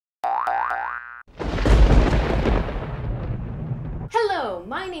Hello,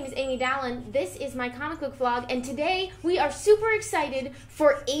 my name is Amy Dallen. This is my comic book vlog, and today we are super excited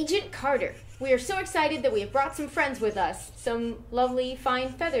for Agent Carter. We are so excited that we have brought some friends with us, some lovely, fine,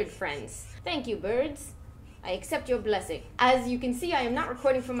 feathered friends. Thank you, birds. I accept your blessing. As you can see, I am not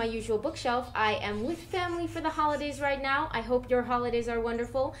recording from my usual bookshelf. I am with family for the holidays right now. I hope your holidays are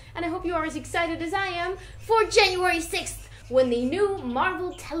wonderful, and I hope you are as excited as I am for January 6th, when the new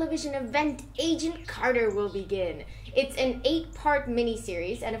Marvel television event, Agent Carter, will begin. It's an 8-part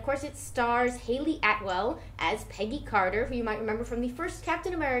miniseries, and of course it stars Hayley Atwell as Peggy Carter, who you might remember from the first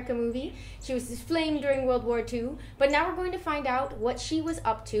Captain America movie. She was flamed during World War II, but now we're going to find out what she was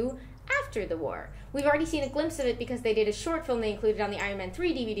up to after the war. We've already seen a glimpse of it because they did a short film they included on the Iron Man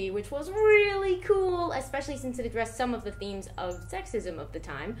 3 DVD, which was really cool, especially since it addressed some of the themes of sexism of the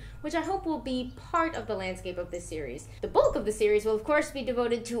time, which I hope will be part of the landscape of this series. The bulk of the series will of course be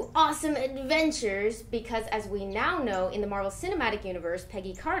devoted to awesome adventures, because as we now know, in the Marvel Cinematic Universe,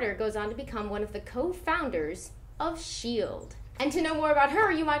 Peggy Carter goes on to become one of the co-founders of S.H.I.E.L.D. And to know more about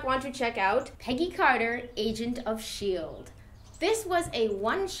her, you might want to check out Peggy Carter, Agent of S.H.I.E.L.D. This was a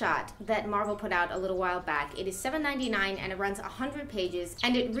one-shot that Marvel put out a little while back. It is $7.99 and it runs 100 pages,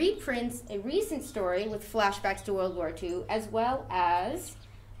 and it reprints a recent story with flashbacks to World War II, as well as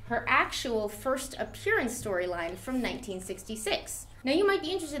her actual first appearance storyline from 1966. Now you might be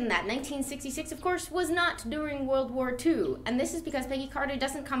interested in that. 1966, of course, was not during World War II, and this is because Peggy Carter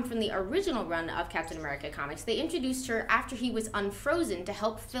doesn't come from the original run of Captain America comics. They introduced her after he was unfrozen to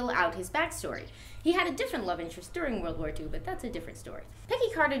help fill out his backstory. He had a different love interest during World War II, but that's a different story.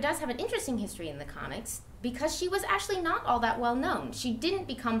 Peggy Carter does have an interesting history in the comics because she was actually not all that well known. She didn't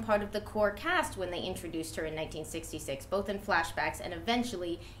become part of the core cast when they introduced her in 1966, both in flashbacks and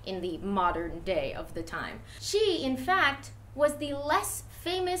eventually in the modern day of the time. She, in fact, was the less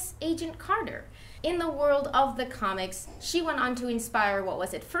famous Agent Carter. In the world of the comics, she went on to inspire what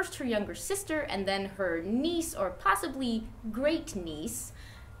was at first her younger sister and then her niece, or possibly great-niece,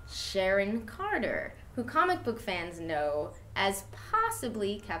 Sharon Carter, who comic book fans know as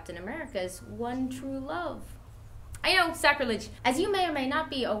possibly Captain America's one true love. I know, sacrilege. As you may or may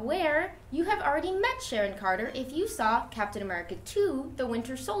not be aware, you have already met Sharon Carter if you saw Captain America 2, The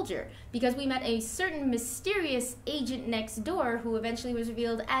Winter Soldier, because we met a certain mysterious agent next door who eventually was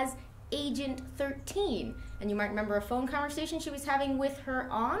revealed as Agent 13. And you might remember a phone conversation she was having with her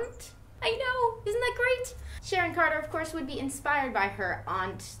aunt? I know, isn't that great? Sharon Carter, of course, would be inspired by her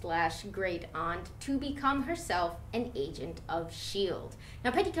aunt/great-aunt to become herself an agent of S.H.I.E.L.D.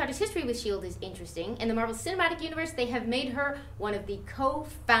 Now, Peggy Carter's history with S.H.I.E.L.D. is interesting. In the Marvel Cinematic Universe, they have made her one of the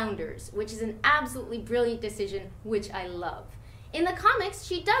co-founders, which is an absolutely brilliant decision, which I love. In the comics,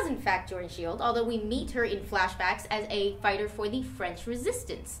 she does in fact join S.H.I.E.L.D., although we meet her in flashbacks as a fighter for the French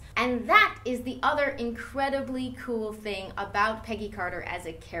Resistance. And that is the other incredibly cool thing about Peggy Carter as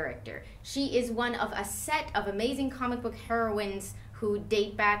a character. She is one of a set of amazing comic book heroines who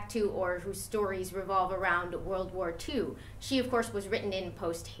date back to, or whose stories revolve around, World War II. She, of course, was written in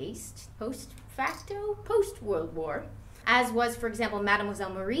post-World War. As was, for example,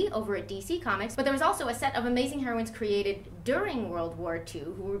 Mademoiselle Marie over at DC Comics, but there was also a set of amazing heroines created during World War II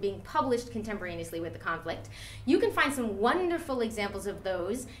who were being published contemporaneously with the conflict. You can find some wonderful examples of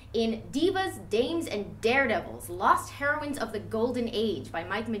those in Divas, Dames, and Daredevils, Lost Heroines of the Golden Age by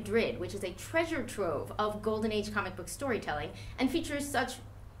Mike Madrid, which is a treasure trove of Golden Age comic book storytelling and features such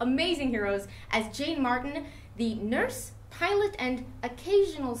amazing heroes as Jane Martin, the nurse, pilot, and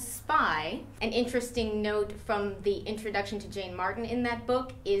occasional spy. An interesting note from the introduction to Jane Martin in that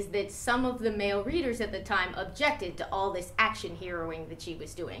book is that some of the male readers at the time objected to all this action heroing that she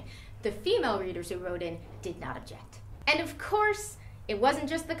was doing. The female readers who wrote in did not object. And of course, it wasn't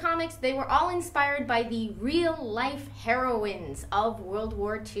just the comics, they were all inspired by the real-life heroines of World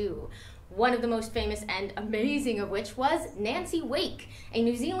War II. One of the most famous and amazing of which was Nancy Wake, a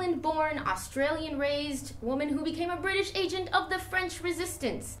New Zealand-born, Australian-raised woman who became a British agent of the French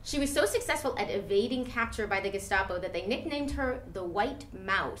Resistance. She was so successful at evading capture by the Gestapo that they nicknamed her the White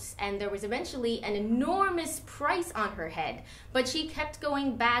Mouse, and there was eventually an enormous price on her head, but she kept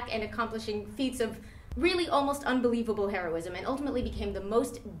going back and accomplishing feats of really almost unbelievable heroism, and ultimately became the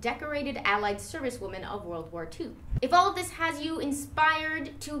most decorated Allied servicewoman of World War II. If all of this has you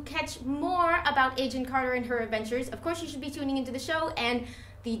inspired to catch more about Agent Carter and her adventures, of course you should be tuning into the show, and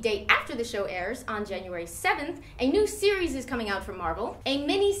the date after the show airs, on January 7th, a new series is coming out from Marvel, a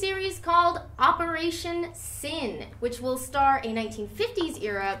mini-series called Operation Sin, which will star a 1950s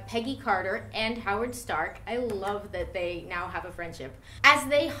era Peggy Carter and Howard Stark, I love that they now have a friendship, as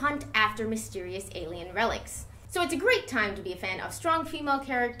they hunt after mysterious alien relics. So it's a great time to be a fan of strong female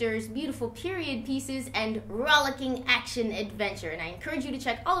characters, beautiful period pieces, and rollicking action adventure. And I encourage you to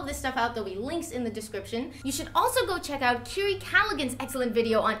check all of this stuff out. There'll be links in the description. You should also go check out Kiri Callaghan's excellent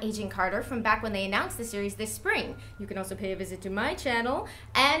video on Agent Carter from back when they announced the series this spring. You can also pay a visit to my channel.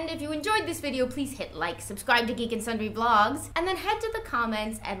 And if you enjoyed this video, please hit like, subscribe to Geek and Sundry vlogs, and then head to the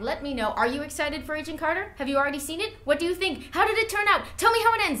comments and let me know, are you excited for Agent Carter? Have you already seen it? What do you think? How did it turn out? Tell me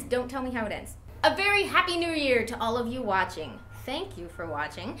how it ends. Don't tell me how it ends. A very happy new year to all of you watching. Thank you for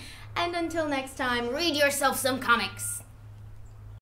watching. And until next time, read yourself some comics.